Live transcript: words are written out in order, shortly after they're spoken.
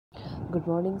Good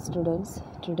morning, students.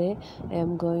 Today I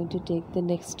am going to take the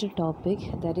next topic,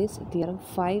 that is theorem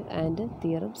 5 and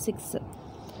theorem 6.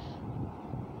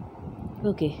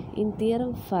 Okay, in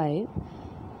theorem 5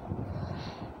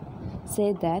 say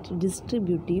that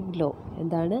distributive law.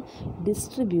 എന്താണ്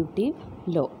distributive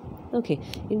law? Okay,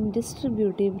 in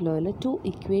distributive law two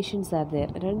equations are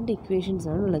there. രണ്ട് equations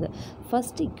ആണുള്ളത്.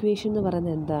 First equation എന്ന്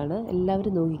പറയുന്നത് എന്താണ്?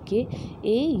 എല്ലാവരും നോക്കിക്കേ.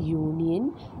 A union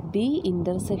B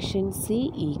intersection C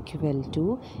equal to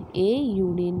A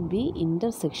union B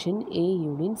intersection A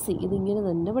union C. ഇതിങ്ങനെ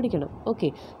തന്നെ പഠിക്കണം. ഓക്കെ,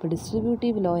 അപ്പോൾ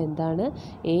ഡിസ്ട്രിബ്യൂട്ടീവ് ലോ എന്താണ്?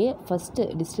 ഫസ്റ്റ്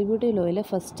ഡിസ്ട്രിബ്യൂട്ടീവ് ലോയിലെ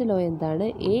ഫസ്റ്റ് ലോ എന്താണ്?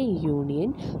 A union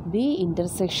B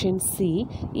intersection C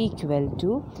equal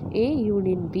to A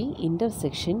union B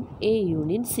intersection A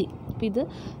union C. അപ്പോൾ ഇത്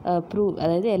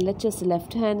അതായത് LHS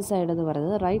left hand side എന്ന്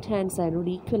പറയുന്നത് റൈറ്റ് ഹാൻഡ് സൈഡിനോട്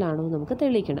ഈക്വൽ ആണോ എന്ന് നമുക്ക്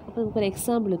തെളിയിക്കണം. അപ്പോൾ നമുക്കൊരു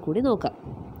എക്സാമ്പിൾ കൂടി നോക്കാം.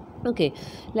 ഓക്കെ,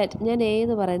 ഞാൻ എ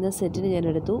എന്ന് പറയുന്ന സെറ്റിന് ഞാൻ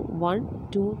എടുത്തു 1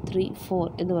 2 3 4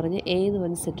 എന്ന് പറഞ്ഞ് എ എന്ന്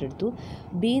പറയുന്ന സെറ്റ് എടുത്തു.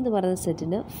 ബി എന്ന് പറയുന്ന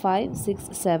സെറ്റിന് 5 6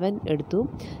 7 എടുത്തു.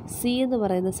 സി എന്ന്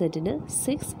പറയുന്ന സെറ്റിന്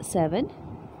 6 7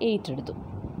 8 എടുത്തു.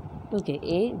 ഓക്കെ,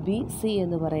 എ ബി സി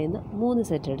എന്ന് പറയുന്ന 3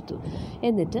 സെറ്റ് എടുത്തു.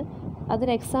 എന്നിട്ട്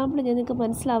അതൊരു എക്സാമ്പിൾ ഞാൻ നിങ്ങൾക്ക്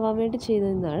മനസ്സിലാവാൻ വേണ്ടി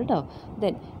ചെയ്തതെന്നാണ് കേട്ടോ.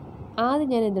 ദെൻ ആദ്യം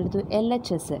ഞാൻ എന്തെടുത്തു?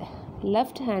 LHS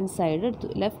ലെഫ്റ്റ് ഹാൻഡ് സൈഡ് എടുത്തു.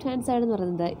 ലെഫ്റ്റ് ഹാൻഡ് സൈഡ് എന്ന്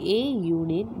പറയുന്നത് A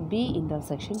union B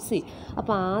intersection C.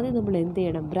 അപ്പോൾ ആദ്യം നമ്മൾ എന്ത്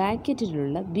ചെയ്യണം?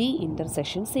 ബ്രാക്കറ്റിലുള്ള ബി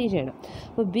ഇൻ്റർസെക്ഷൻ സി ചെയ്യണം.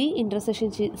 അപ്പോൾ ബി ഇൻ്റർസെക്ഷൻ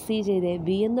സി ചെയ്തേ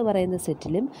ബി എന്ന് പറയുന്ന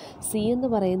സെറ്റിലും സി എന്ന്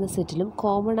പറയുന്ന സെറ്റിലും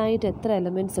കോമൺ ആയിട്ട് എത്ര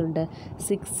എലമെൻറ്റ്സ് ഉണ്ട്?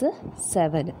 6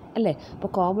 7 അല്ലേ?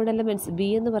 അപ്പോൾ കോമൺ എലമെൻറ്റ്സ് ബി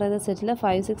എന്ന് പറയുന്ന സെറ്റിൽ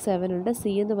 5 6 7 ഉണ്ട്.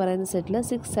 സി എന്ന് പറയുന്ന സെറ്റിൽ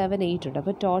 6 7 8 ഉണ്ട്.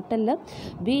 അപ്പോൾ ടോട്ടലിൽ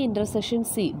ബി ഇൻ്റർസെക്ഷൻ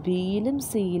സി ബിയിലും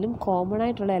സിയിലും കോമൺ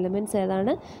ആയിട്ടുള്ള എലമെൻറ്റ്സ്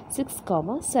ഏതാണ്?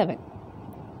 6 7.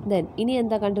 ദെൻ ഇനി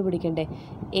എന്താ കണ്ടുപിടിക്കണ്ടേ?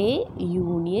 A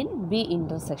union B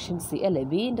intersection C അല്ലേ?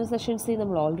 ബി ഇൻ്റർസെക്ഷൻ സി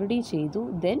നമ്മൾ ഓൾറെഡി ചെയ്തു.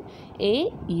 Then A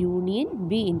union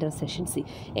B intersection C.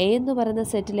 A എന്ന് പറയുന്ന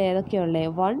സെറ്റിൽ ഏതൊക്കെയുള്ളത്?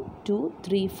 1 2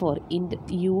 3 4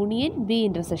 union B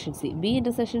intersection C. B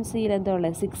intersection സിയിൽ എന്താ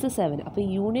ഉള്ളത്? 6 7. അപ്പോൾ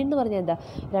യൂണിയൻ എന്ന് പറഞ്ഞാൽ എന്താ?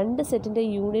 രണ്ട് സെറ്റിൻ്റെ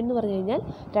യൂണിയൻ എന്ന് പറഞ്ഞു കഴിഞ്ഞാൽ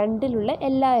രണ്ടിലുള്ള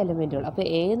എല്ലാ എലമെൻറ്റുകളും. അപ്പോൾ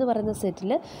എ എന്ന് പറയുന്ന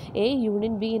സെറ്റിൽ A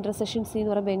union B intersection C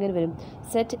എന്ന് പറയുമ്പോൾ എങ്ങനെ വരും?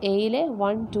 സെറ്റ് എയിലെ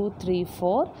 1 2 3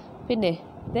 4 പിന്നെ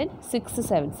ദെൻ 6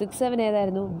 7. 6 7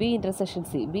 ഏതായിരുന്നു? B intersection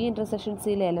C. B intersection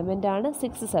സിയിലെ എലമെൻ്റാണ്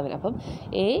 6 7. അപ്പം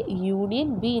A union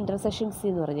B intersection C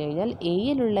എന്ന് പറഞ്ഞു കഴിഞ്ഞാൽ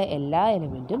എയിലുള്ള എല്ലാ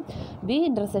എലമെൻറ്റും ബി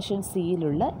ഇൻ്റർസെക്ഷൻ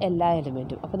സിയിലുള്ള എല്ലാ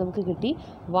എലമെൻറ്റും. അപ്പോൾ നമുക്ക് കിട്ടി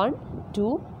 1 2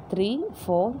 3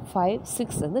 4 5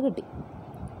 6 എന്ന് കിട്ടി.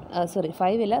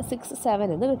 5 ഇല്ല 6 7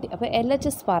 എന്ന് കിട്ടി. അപ്പോൾ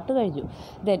LHS പാർട്ട് കഴിഞ്ഞു.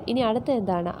 ദെൻ ഇനി അടുത്ത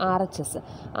എന്താണ്? RHS.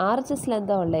 RHSൽ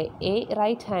എന്താ ഉള്ളത്? A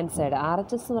right hand side.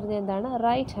 RHS എന്ന് പറഞ്ഞാൽ എന്താണ്?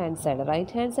 Right hand side.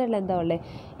 Right hand സൈഡിൽ എന്താ ഉള്ളത്?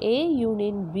 A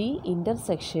union B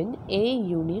intersection A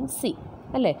union C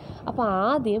അല്ലേ? അപ്പോൾ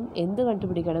ആദ്യം എന്ത്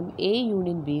കണ്ടുപിടിക്കണം? എ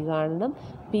യൂണിയൻ ബി കാണണം,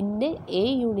 പിന്നെ എ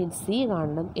യൂണിയൻ സി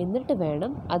കാണണം, എന്നിട്ട്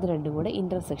വേണം അത് രണ്ടും കൂടെ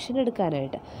ഇൻ്റർസെക്ഷൻ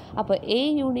എടുക്കാനായിട്ട്. അപ്പോൾ എ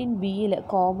യൂണിയൻ ബിയിൽ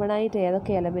കോമൺ ആയിട്ട്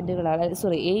ഏതൊക്കെ എലമെൻറ്റുകളാണ്?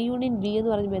 എ യൂണിയൻ ബി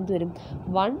എന്ന് പറയുമ്പോൾ എന്ത് വരും?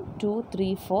 1 2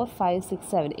 3 4 5 6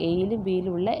 7 എയിലും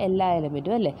ബിയിലും ഉള്ള എല്ലാ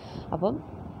എലമെൻറ്റും അല്ലേ? അപ്പം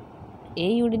എ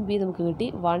യൂണിയൻ ബി നമുക്ക് കിട്ടി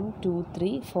 1 2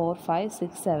 3 4 5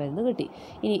 6 7 എന്ന് കിട്ടി.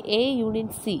 ഇനി A union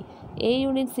C. A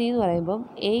union C എന്ന് പറയുമ്പം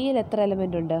എയിൽ എത്ര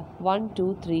എലമെൻ്റ് ഉണ്ട്? 1 2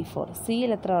 3 4. സിയിൽ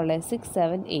എത്ര ഉള്ളത്? 6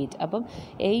 7 8. അപ്പം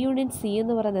എ യൂണിയൻ സി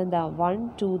എന്ന് പറയുന്നത് എന്താ? 1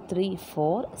 2 3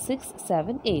 4 6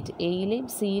 7 8 എയിലെയും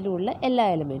സിയിലും ഉള്ള എല്ലാ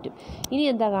എലമെൻറ്റും. ഇനി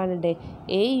എന്താ കാണണ്ടേ?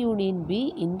 A union B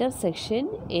intersection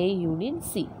A union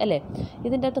C അല്ലേ?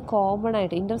 ഇതിൻ്റെ അകത്ത് കോമൺ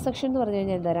ആയിട്ട് ഇൻ്റർസെക്ഷൻ എന്ന് പറഞ്ഞു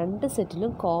കഴിഞ്ഞാൽ എന്താ? രണ്ട്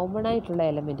സെറ്റിലും കോമൺ ആയിട്ടുള്ള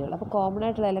എലമെൻറ്റുകൾ. അപ്പോൾ കോമൺ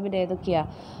ആയിട്ടുള്ള എലമെൻറ്റ് ഏതൊക്കെയാണ്?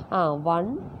 1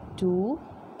 2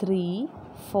 3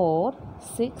 4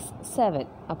 6 7.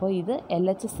 അപ്പോൾ ഇത്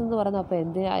LHS എന്ന് പറയുന്നത് അപ്പോൾ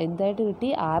എന്തായിട്ട് കിട്ടി?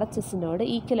 RHSനോട്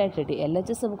ഈക്വലായിട്ട് കിട്ടി.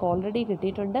 LHS നമുക്ക് ഓൾറെഡി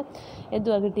കിട്ടിയിട്ടുണ്ട്.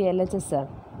 എന്തുവാ കിട്ടി? LHS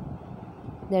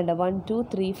വേണ്ട 1 2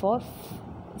 3 4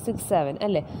 6 7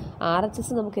 അല്ലേ? RHS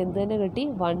നമുക്ക് എന്ത് തന്നെ കിട്ടി?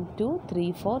 1 2 3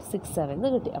 4 6 7 എന്ന്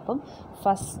കിട്ടി. അപ്പം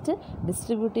ഫസ്റ്റ്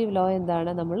ഡിസ്ട്രിബ്യൂട്ടീവ് ലോ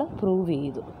എന്താണ്? നമ്മൾ പ്രൂവ്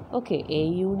ചെയ്തു. Okay, A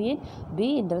union B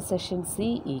intersection C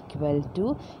equal to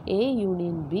A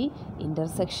union B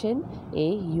intersection A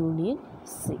union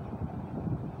C.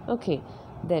 Okay,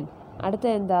 then അടുത്ത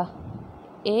എന്താ?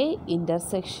 A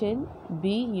intersection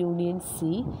B union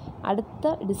C.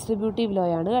 അടുത്ത ഡിസ്ട്രിബ്യൂട്ടീവ് ലോ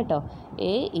ആണ് കേട്ടോ.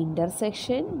 A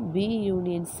intersection B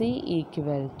union C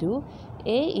equal to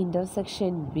A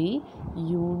intersection B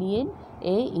union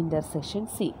A intersection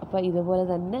C. അപ്പോൾ ഇതുപോലെ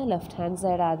തന്നെ left hand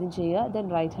side ആദ്യം ചെയ്യുക, ദെൻ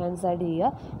റൈറ്റ് ഹാൻഡ് സൈഡ്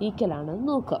ചെയ്യുക, ഈക്വൽ ആണെന്ന്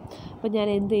നോക്കുക. അപ്പോൾ ഞാൻ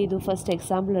എന്ത് ചെയ്തു? ഫസ്റ്റ്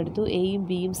എക്സാമ്പിൾ എടുത്തു. എയും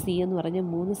ബിയും സി എന്ന് പറഞ്ഞ്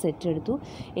 3 സെറ്റ് എടുത്തു.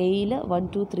 എയിൽ 1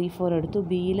 2 3 4 എടുത്തു.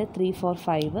 ബിയിൽ 3 4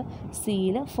 5,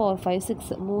 സിയിൽ 4 5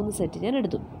 6 3 സെറ്റ് ഞാൻ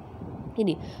എടുത്തു.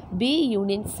 ഇനി ബി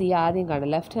യൂണിയൻ സി ആദ്യം കാണാം.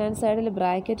 ലെഫ്റ്റ് ഹാൻഡ് സൈഡിൽ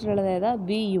ബ്രാക്കറ്റിലുള്ളത് ഏതാ?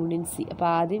 B union C. അപ്പോൾ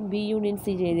ആദ്യം ബി യൂണിയൻ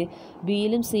സി ചെയ്ത്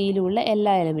ബിയിലും സിയിലും ഉള്ള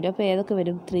എല്ലാ എലമെൻറ്റും. അപ്പോൾ ഏതൊക്കെ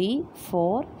വരും? 3,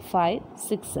 4, 5,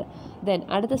 6. ദെൻ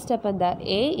അടുത്ത സ്റ്റെപ്പ് എന്താ?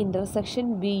 A intersection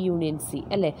B union C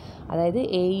അല്ലേ? അതായത്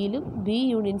എയിലും ബി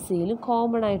യൂണിയൻ സിയിലും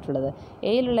കോമൺ ആയിട്ടുള്ളത്.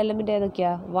 എയിലുള്ള എലമെൻറ്റ്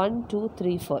ഏതൊക്കെയാണ്? 1, 2,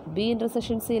 3, 4. ബി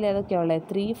ഇൻ്റർസെക്ഷൻ സിയിൽ ഏതൊക്കെയാണ് ഉള്ളത്?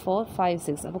 3, 4, 5,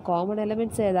 6. അപ്പോൾ കോമൺ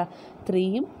എലമെൻറ്റ്സ് ഏതാ?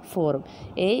 3ഉം 4ഉം.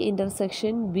 A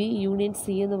intersection B union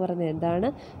C എന്ന് പറയുന്നത്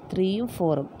എന്താണ്? 3ഉം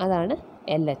 4ഉം. അതാണ്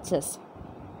LHS.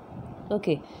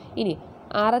 ഓക്കെ, ഇനി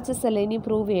RHS അല്ലേ ഇനി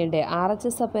പ്രൂവ് ചെയ്യേണ്ടേ?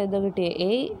 RHS അപ്പോൾ എന്താ കിട്ടിയത്?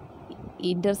 A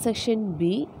intersection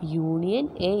B union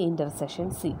A intersection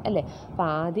C അല്ലേ? അപ്പോൾ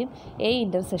ആദ്യം എ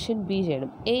ഇൻ്റർസെക്ഷൻ ബി ചെയ്യണം.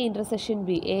 എ ഇൻ്റർസെക്ഷൻ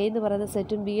ബി, എ എന്ന് പറയുന്ന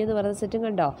സെറ്റും ബി എന്ന് പറയുന്ന സെറ്റും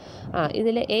കണ്ടോ?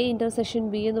 ഇതിൽ എ ഇൻ്റർസെക്ഷൻ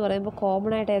ബി എന്ന് പറയുമ്പോൾ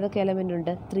കോമൺ ആയിട്ട് ഏതൊക്കെ എലമെൻ്റ്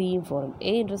ഉണ്ട്? 3ഉം 4ഉം.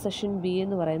 എ ഇൻ്റർസെക്ഷൻ ബി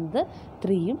എന്ന് പറയുന്നത്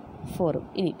 3ഉം 4ഉം.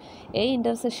 ഇനി എ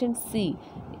ഇൻ്റർസെക്ഷൻ സി,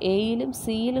 എയിലും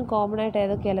സിയിലും കോമൺ ആയിട്ട്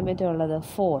ഏതൊക്കെ എലമെൻറ്റാണ് ഉള്ളത്?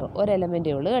 4. ഒരു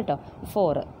എലമെൻറ്റേ ഉള്ളൂ കേട്ടോ,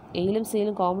 4. എയിലും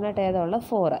സിയിലും കോമൺ ആയിട്ട് ഏതാ ഉള്ളത്?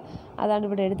 4. അതാണ്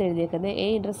ഇവിടെ എഴുതിയേക്കുന്നത്. എ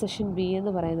ഇൻ്റർസെക്ഷൻ ബി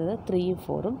എന്ന് പറയുന്നത് 3ഉം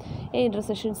 4ഉം. എ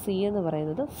ഇൻ്റർസെക്ഷൻ സി എന്ന്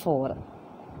പറയുന്നത് 4.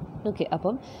 ഓക്കെ,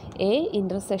 അപ്പം A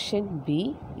intersection B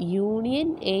union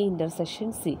A intersection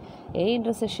C. A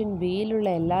intersection ബിയിലുള്ള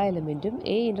എല്ലാ എലമെൻറ്റും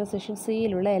എ ഇൻ്റർസെക്ഷൻ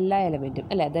സിയിലുള്ള എല്ലാ എലമെൻറ്റും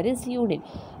അല്ലേ? That is union.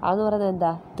 അതെന്ന് പറയുന്നത്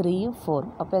എന്താ? 3ഉം 4ഉം.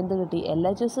 അപ്പോൾ എന്ത് കിട്ടി?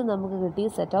 LHS നമുക്ക് കിട്ടി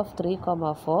സെറ്റ് ഓഫ് 3,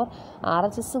 4.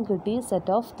 RHSും കിട്ടി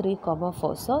set of 3,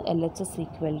 4. So LHS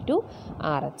equal to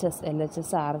RHS.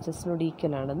 LHS RHSനോട്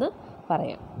equal ആണെന്ന്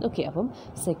പറയാം. ഓക്കെ, അപ്പം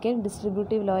സെക്കൻഡ്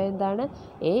ഡിസ്ട്രിബ്യൂട്ടീവ് ലോ എന്താണ്?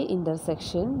 A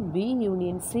intersection B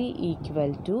union C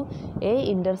equal to A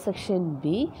intersection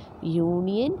B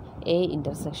union A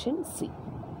intersection C.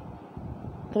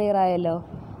 Clear ആയല്ലോ?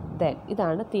 Then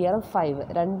ഇതാണ് theorem 5.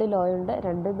 2 law ഉണ്ട്,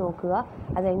 2 നോക്കുക.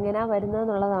 അതെങ്ങനെയാണ്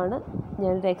വരുന്നതെന്നുള്ളതാണ്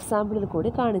ഞാനൊരു എക്സാമ്പിളിൽ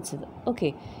കൂടി കാണിച്ചത്. ഓക്കെ,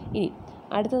 ഇനി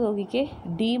അടുത്ത നോക്കിക്കേ,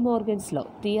 D Morgan's law,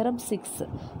 theorem 6.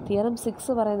 Theorem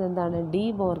 6 പറയുന്നത് എന്താണ്? D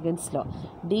Morgan's law.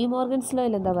 D Morgan's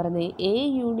ലോയിൽ എന്താ പറയുന്നത്? A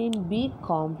union B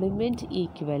compliment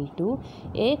equal to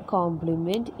A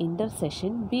compliment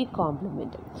intersection B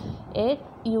compliment. A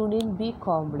union B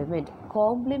compliment.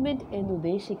 Compliment എന്ന്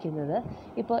ഉദ്ദേശിക്കുന്നത്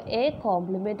ഇപ്പോൾ എ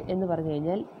കോംപ്ലിമെൻറ്റ് എന്ന് പറഞ്ഞു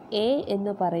കഴിഞ്ഞാൽ എ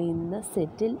എന്ന് പറയുന്ന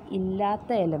സെറ്റിൽ ഇല്ലാത്ത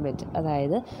എലമെൻറ്റ്,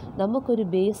 അതായത് നമുക്കൊരു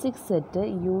ബേസിക് സെറ്റ്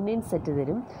യൂണിയൻ സെറ്റ്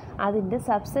തരും, അതിൻ്റെ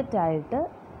സബ്സെറ്റായിട്ട്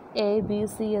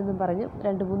ABC എന്ന് പറഞ്ഞ്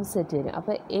 2-3 സെറ്റ് തരും.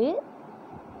 അപ്പോൾ എ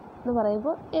എന്ന്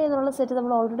പറയുമ്പോൾ എ എന്നുള്ള സെറ്റ്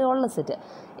നമ്മൾ ഓൾറെഡി ഉള്ള സെറ്റ്.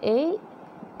 എ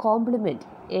കോംപ്ലിമെൻറ്റ്,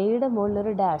 എയുടെ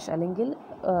മുകളിലൊരു ഡാഷ് അല്ലെങ്കിൽ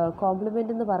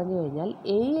കോംപ്ലിമെൻ്റ് എന്ന് പറഞ്ഞു കഴിഞ്ഞാൽ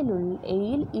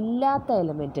എയിൽ ഇല്ലാത്ത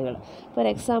എലമെൻറ്റുകൾ. ഫോർ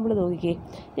എക്സാമ്പിൾ നോക്കിക്കേ,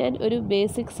 ഞാൻ ഒരു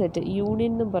ബേസിക് സെറ്റ്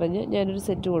യൂണിയൻ എന്നും പറഞ്ഞ് ഞാനൊരു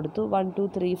സെറ്റ് കൊടുത്തു. 1, 2,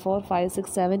 3, 4, 5, 6,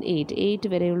 7,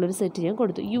 8 വരെയുള്ളൊരു സെറ്റ് ഞാൻ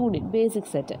കൊടുത്തു, യൂണിയൻ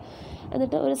ബേസിക് സെറ്റ്.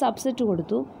 എന്നിട്ട് ഒരു സബ്സെറ്റ്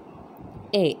കൊടുത്തു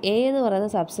എ എന്ന് പറയുന്ന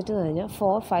സബ്സെറ്റ് എന്ന് പറഞ്ഞാൽ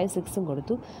 4, 5, 6ഉം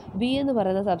കൊടുത്തു. ബി എന്ന്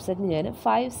പറയുന്ന സബ്സെറ്റിന് ഞാൻ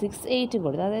 5, 6, 8ഉം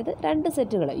കൊടുത്തു. അതായത് 2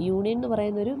 സെറ്റുകൾ, യൂണിയൻ എന്ന്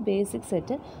പറയുന്നൊരു ബേസിക്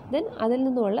സെറ്റ്, ദെൻ അതിൽ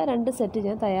നിന്നുമുള്ള 2 സെറ്റ്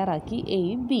ഞാൻ തയ്യാറാക്കി,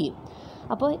 എയും ബിയും.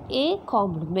 അപ്പോൾ എ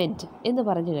കോംപ്ലിമെൻറ്റ് എന്ന്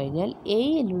പറഞ്ഞു കഴിഞ്ഞാൽ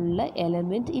എയിലുള്ള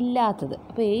എലമെൻറ്റ് ഇല്ലാത്തത്.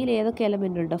 അപ്പോൾ എയിൽ ഏതൊക്കെ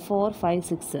എലമെൻ്റ് ഉണ്ട്? 4, 5,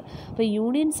 6. അപ്പോൾ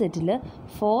യൂണിയൻ സെറ്റിൽ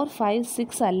 4, 5,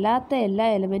 6 അല്ലാത്ത എല്ലാ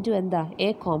എലമെൻറ്റും എന്താ?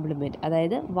 A compliment.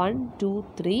 അതായത് 1, 2,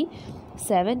 3,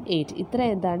 7, 8 ഇത്ര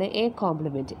എന്താണ്? A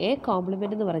compliment. എ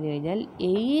കോംപ്ലിമെൻറ്റ് എന്ന് പറഞ്ഞു കഴിഞ്ഞാൽ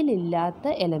എയിലില്ലാത്ത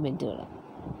എലമെൻറ്റുകൾ.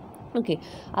 ഓക്കെ,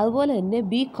 അതുപോലെ തന്നെ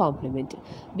ബി കോംപ്ലിമെൻറ്റ്.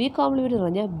 ബി കോംപ്ലിമെൻറ്റ് എന്ന്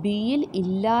പറഞ്ഞാൽ ബിയിൽ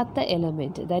ഇല്ലാത്ത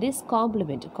element, that is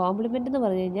compliment. Compliment എന്ന്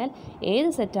പറഞ്ഞു കഴിഞ്ഞാൽ ഏത്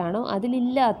സെറ്റാണോ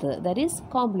അതിലില്ലാത്തത്, ദാറ്റ് ഈസ്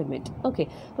കോംപ്ലിമെൻറ്റ്. ഓക്കെ,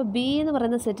 അപ്പോൾ ബി എന്ന്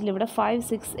പറയുന്ന സെറ്റിൽ ഇവിടെ 5,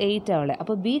 6, 8 ആവുള്ളത്.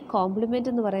 അപ്പോൾ ബി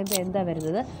കോംപ്ലിമെൻറ്റ് എന്ന് പറയുമ്പോൾ എന്താ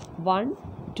വരുന്നത്? 1,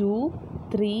 2,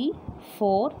 3,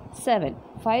 4, 7.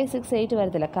 5, 6, 8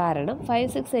 വരത്തില്ല. കാരണം 5,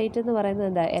 6, 8 എന്ന് പറയുന്നത്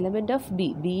എന്താ? എലമെൻറ്റ് ഓഫ് ബി,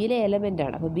 ബിയിലെ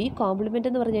എലമെൻ്റാണ്. അപ്പോൾ ബി കോംപ്ലിമെൻറ്റ്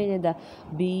എന്ന് പറഞ്ഞു കഴിഞ്ഞാൽ എന്താ?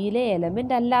 ബിയിലെ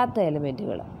എലമെൻ്റ് അല്ലാത്ത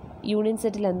എലമെൻറ്റുകൾ യൂണിയൻ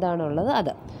സെറ്റിൽ എന്താണുള്ളത് അത്,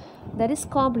 ദാറ്റ് ഈസ്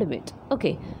കോംപ്ലിമെൻറ്റ്. ഓക്കെ,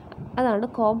 അതാണ്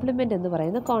കോംപ്ലിമെൻ്റ് എന്ന്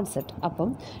പറയുന്ന കോൺസെപ്റ്റ്. അപ്പം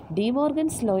ഡി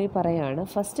മോർഗൻസ് ലോയിൽ പറയുകയാണ്,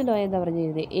 ഫസ്റ്റ് ലോ എന്താ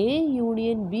പറഞ്ഞിരുന്നത്? എ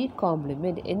യൂണിയൻ ബി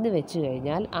കോംപ്ലിമെൻറ്റ് എന്ന് വെച്ച്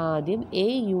കഴിഞ്ഞാൽ ആദ്യം എ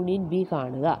യൂണിയൻ ബി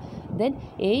കാണുക, ദെൻ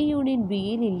എ യൂണിയൻ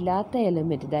ബിയിൽ ഇല്ലാത്ത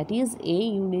element, that is A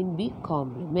union B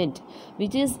compliment,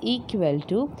 which is equal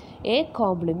to A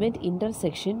compliment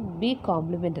intersection B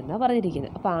compliment എന്നാണ്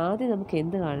പറഞ്ഞിരിക്കുന്നത്. അപ്പോൾ ആദ്യം നമുക്ക്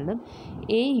എന്ത് കാണണം?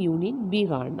 എ യൂണിയൻ ബി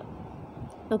കാണണം.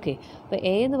 ഓക്കെ, അപ്പോൾ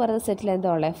എ എന്ന് പറയുന്ന സെറ്റിൽ എന്താ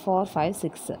ഉള്ളത്? 4, 5,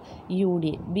 6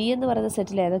 യൂണിയൻ. ബി എന്ന് പറയുന്ന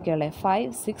സെറ്റിൽ ഏതൊക്കെയാണ് ഉള്ളത്?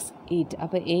 5, 6, 8.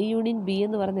 അപ്പോൾ എ യൂണിയൻ ബി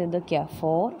എന്ന് പറയുന്നത് എന്തൊക്കെയാണ്?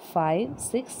 4, 5,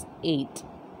 6, 8.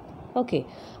 ഓക്കെ,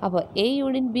 അപ്പോൾ എ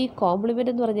യൂണിയൻ ബി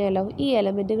കോംപ്ലിമെൻ്റ് എന്ന് പറഞ്ഞാലോ ഈ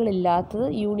എലമെൻറ്റുകൾ ഇല്ലാത്തത്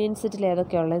യൂണിയൻ സെറ്റിൽ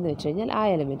ഏതൊക്കെയാണ് ഉള്ളതെന്ന് വെച്ച് കഴിഞ്ഞാൽ ആ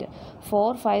എലമെൻറ്റ്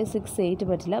 4, 5, 6,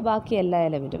 8 പറ്റില്ല, ബാക്കി എല്ലാ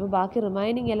എലമെൻറ്റും. അപ്പോൾ ബാക്കി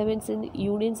റിമൈനിങ് എലമെൻറ്റ്സ്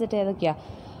യൂണിയൻ സെറ്റ് ഏതൊക്കെയാണ്?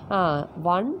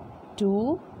 1, 2,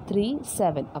 3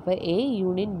 7. അപ്പോൾ എ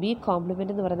യൂണിയൻ ബി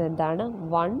കോംപ്ലിമെൻ്റ് എന്ന് പറയുന്നത് എന്താണ്?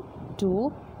 1 2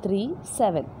 3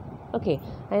 7. ഓക്കെ,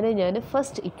 അതിനെ ഞാൻ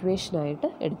ഫസ്റ്റ് ഇക്വേഷനായിട്ട്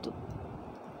എടുത്തു.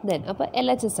 ദെൻ അപ്പോൾ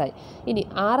LHS ആയി. ഇനി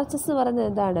RHS എന്ന് പറയുന്നത്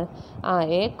എന്താണ്?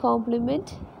 A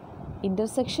compliment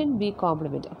intersection B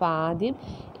compliment. അപ്പോൾ ആദ്യം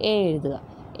എ എഴുതുക.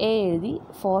 എ എഴുതി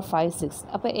 4 5 6.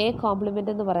 അപ്പോൾ എ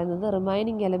കോംപ്ലിമെൻ്റ് എന്ന് പറയുന്നത്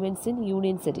remaining elements in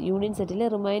union set. Union സെറ്റിലെ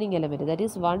റിമൈനിങ് എലമെൻറ്റ് ദാറ്റ്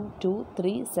ഈസ് 1 2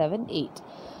 3 7 8.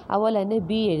 അതുപോലെ തന്നെ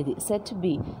ബി എഴുതി. സെറ്റ്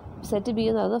ബി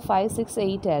എന്ന് പറയുന്നത് 5 6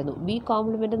 8 ആയിരുന്നു. ബി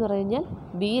കോംപ്ലിമെൻ്റ് എന്ന് പറഞ്ഞു കഴിഞ്ഞാൽ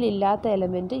ബിയിലില്ലാത്ത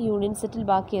എലമെൻറ്റ് യൂണിയൻ സെറ്റിൽ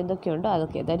ബാക്കി എന്തൊക്കെയുണ്ടോ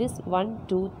അതൊക്കെ. That is 1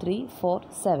 2 3 4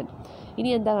 7. ഇനി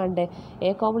എന്താ കണ്ടേ? എ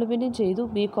കോംപ്ലിമെൻറ്റും ചെയ്തു,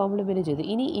 ബി കോംപ്ലിമെൻറ്റും ചെയ്തു.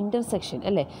 ഇനി ഇൻ്റർസെക്ഷൻ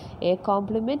അല്ലേ? A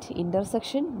compliment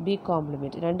intersection B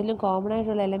compliment. രണ്ടിലും കോമൺ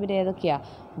ആയിട്ടുള്ള എലമെൻറ്റ് ഏതൊക്കെയാണ്?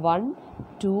 1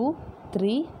 2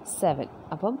 3 7.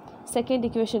 അപ്പം സെക്കൻഡ്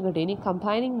ഇക്വേഷൻ കിട്ടി. ഇനി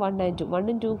കമ്പൈനിങ് 1 and 2, 1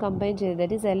 and 2 കമ്പൈൻ ചെയ്ത്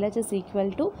that is LHS equal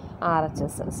to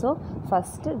RHS. So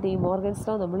first D Morgan's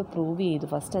law നമ്മൾ പ്രൂവ് ചെയ്തു.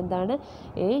 ഫസ്റ്റ് എന്താണ്?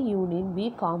 എ യൂണിയൻ ബി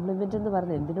കോംപ്ലിമെൻറ്റ് എന്ന്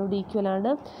പറഞ്ഞാൽ എന്തിനോട്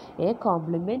ഈക്വലാണ്? A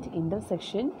compliment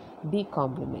intersection B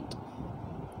compliment.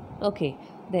 Okay,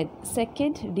 then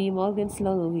second D Morgan's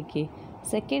law നോക്കിക്കേ.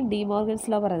 Second D Morgan's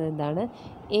law പറയുന്നത് എന്താണ്?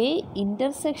 A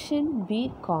intersection B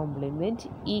compliment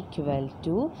equal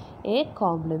to A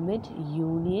compliment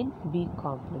union B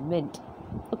compliment.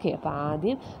 Okay, അപ്പോൾ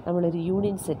ആദ്യം നമ്മളൊരു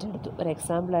union set എടുത്തു. ഒരു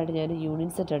എക്സാമ്പിളായിട്ട് ഞാൻ യൂണിയൻ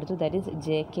സെറ്റ് എടുത്തു. ദാറ്റ് ഈസ്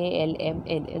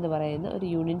JKLMN എന്ന് പറയുന്ന ഒരു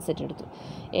യൂണിയൻ സെറ്റ് എടുത്തു.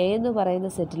 എ എന്ന് പറയുന്ന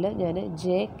സെറ്റിൽ ഞാൻ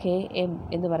JKM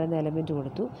എന്ന് പറയുന്ന എലമെൻറ്റ്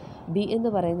കൊടുത്തു. ബി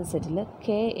എന്ന് പറയുന്ന സെറ്റിൽ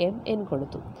KMN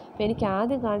കൊടുത്തു. അപ്പോൾ എനിക്ക്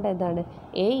ആദ്യം കാണേണ്ട എന്താണ്?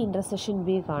 എ ഇൻ്റർസെക്ഷൻ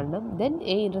ബി കാണണം. ദെൻ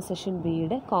എ ഇൻ്റർസെക്ഷൻ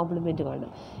ബിയുടെ കോംപ്ലിമെൻറ്റ്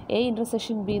കാണണം. എ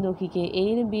ഇൻ്റർസെക്ഷൻ ബി നോക്കിക്കേ.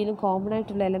 എയിലും ബിയിലും കോമൺ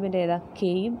ആയിട്ടുള്ള എലമെൻറ്റ് ഏതാ?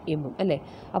 കെയും എമ്മും അല്ലേ?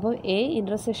 അപ്പോൾ എ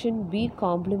ഇൻ്റർസെക്ഷൻ ബി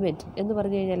കോംപ്ലിമെൻറ്റ് എന്ന്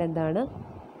പറഞ്ഞു കഴിഞ്ഞാൽ എന്താണ്?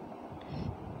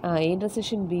 എ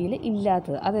ഇൻ്റർസെക്ഷൻ ബിയിൽ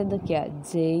ഇല്ലാത്തത് അതെന്തൊക്കെയാണ്?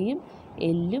 ജെയും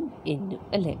എല്ലും എന്നും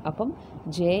അല്ലേ? അപ്പം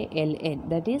JLN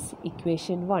ദാറ്റ് ഈസ്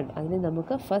ഇക്വേഷൻ 1. അതിനെ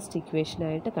നമുക്ക് ഫസ്റ്റ്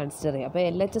ഇക്വേഷനായിട്ട് കൺസിഡർ ചെയ്യാം. അപ്പോൾ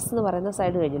LHS എന്ന് പറയുന്ന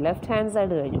സൈഡ് കഴിഞ്ഞു, ലെഫ്റ്റ് ഹാൻഡ്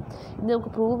സൈഡ് കഴിഞ്ഞു. ഇനി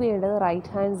നമുക്ക് പ്രൂവ് ചെയ്യേണ്ടത്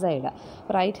റൈറ്റ് ഹാൻഡ് സൈഡാണ്.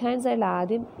 അപ്പോൾ റൈറ്റ് ഹാൻഡ് സൈഡിൽ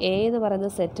ആദ്യം എ എന്ന് പറയുന്ന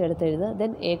സെറ്റ് എടുത്ത് എഴുതുക.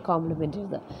 ദെൻ എ കോംപ്ലിമെൻറ്റ്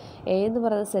എഴുതുക. എ എന്ന്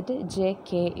പറയുന്ന സെറ്റ്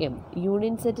JKM.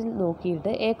 യൂണിയൻ സെറ്റിൽ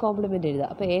നോക്കിയിട്ട് എ കോംപ്ലിമെൻറ്റ് എഴുതുക.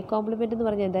 അപ്പോൾ എ കോംപ്ലിമെൻറ്റ് എന്ന്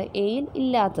പറഞ്ഞാൽ എന്താ? എയിൽ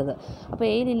ഇല്ലാത്തത്. അപ്പോൾ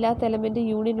എയിൽ ഇല്ലാത്ത എലമെൻറ്റ്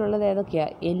യൂണിയനുള്ളത്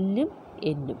ഏതൊക്കെയാണ്? എല്ലും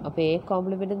എന്നും. അപ്പോൾ എ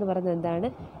കോംപ്ലിമെൻറ്റ് എന്ന് പറയുന്നത് എന്താണ്?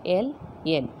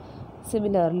 LN.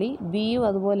 സിമിലർലി ബിയും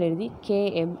അതുപോലെ എഴുതി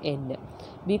KMN.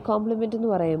 ബി കോംപ്ലിമെൻറ്റ് എന്ന്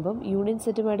പറയുമ്പം യൂണിയൻ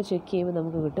സെറ്റുമായിട്ട് ചെക്ക് ചെയ്യുമ്പോൾ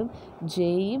നമുക്ക് കിട്ടും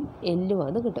ജെയും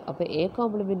എല്ലുമാണ് കിട്ടും. അപ്പോൾ എ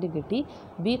കോംപ്ലിമെൻറ്റ് കിട്ടി,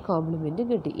 ബി കോംപ്ലിമെൻറ്റ്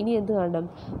കിട്ടി. ഇനി എന്ത് കാണണം?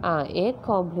 A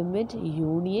compliment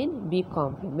union B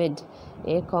compliment.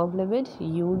 A compliment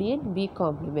union B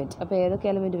compliment. അപ്പോൾ ഏതൊക്കെ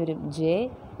എലമെൻറ്റ് വരും?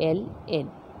 JLN.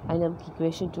 അതിന് നമുക്ക്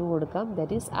ഇക്വേഷൻ 2 കൊടുക്കാം.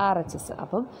 That is RHS.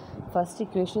 അപ്പം ഫസ്റ്റ്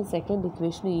ഇക്വേഷനും സെക്കൻഡ്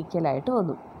ഇക്വേഷനും ഈക്വലായിട്ട്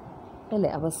വന്നു അല്ലേ?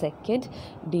 അപ്പോൾ സെക്കൻഡ്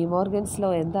ഡി മോർഗൻസ് ലോ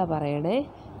എന്താ പറയണേ?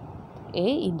 A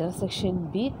intersection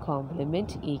B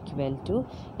compliment equal to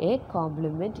A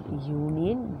compliment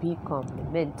union B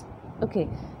compliment. Okay,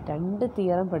 2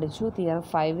 theorem പഠിച്ചു. Theorem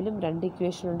 5ലും 2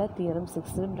 ഇക്വേഷനുണ്ട്, theorem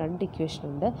 6ലും 2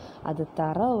 ഇക്വേഷനുണ്ട്. അത്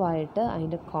തറവായിട്ട്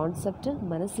അതിൻ്റെ കോൺസെപ്റ്റ്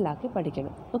മനസ്സിലാക്കി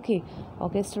പഠിക്കണം.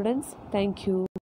 Okay students, thank you.